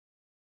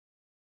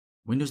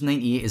Windows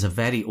 98 is a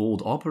very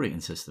old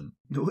operating system.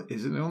 No, it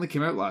isn't. It only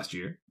came out last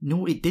year.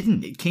 No, it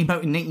didn't. It came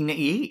out in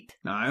 1998.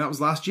 Nah, that was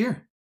last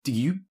year. Do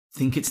you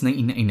think it's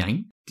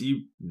 1999? Do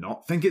you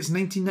not think it's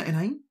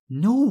 1999?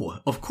 No,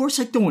 of course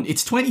I don't.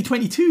 It's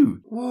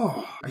 2022.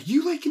 Whoa, are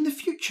you like in the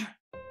future?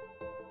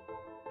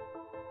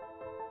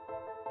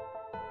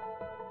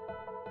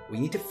 We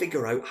need to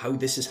figure out how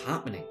this is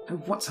happening.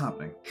 What's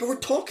happening? How we're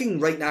talking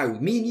right now,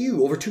 me and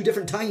you, over 2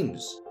 different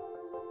times.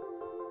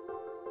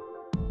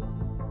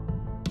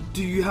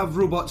 Do you have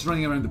robots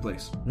running around the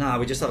place? Nah,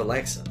 we just have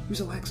Alexa.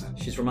 Who's Alexa?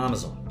 She's from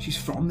Amazon. She's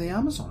from the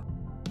Amazon.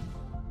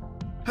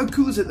 How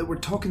cool is it that we're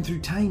talking through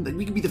time? Like,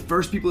 we could be the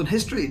first people in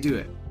history to do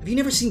it. Have you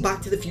never seen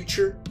Back to the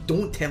Future?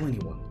 Don't tell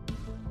anyone.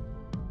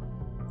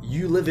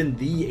 You live in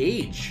the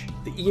age,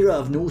 the era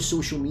of no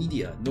social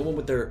media, no one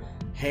with their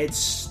heads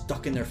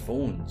stuck in their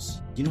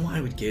phones. You know what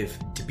I would give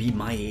to be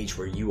my age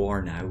where you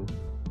are now?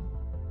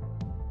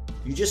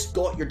 You just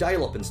got your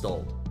dial-up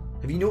installed.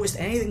 Have you noticed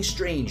anything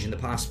strange in the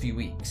past few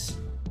weeks?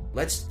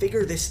 Let's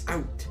figure this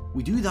out.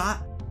 We do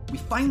that, we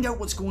find out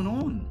what's going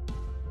on.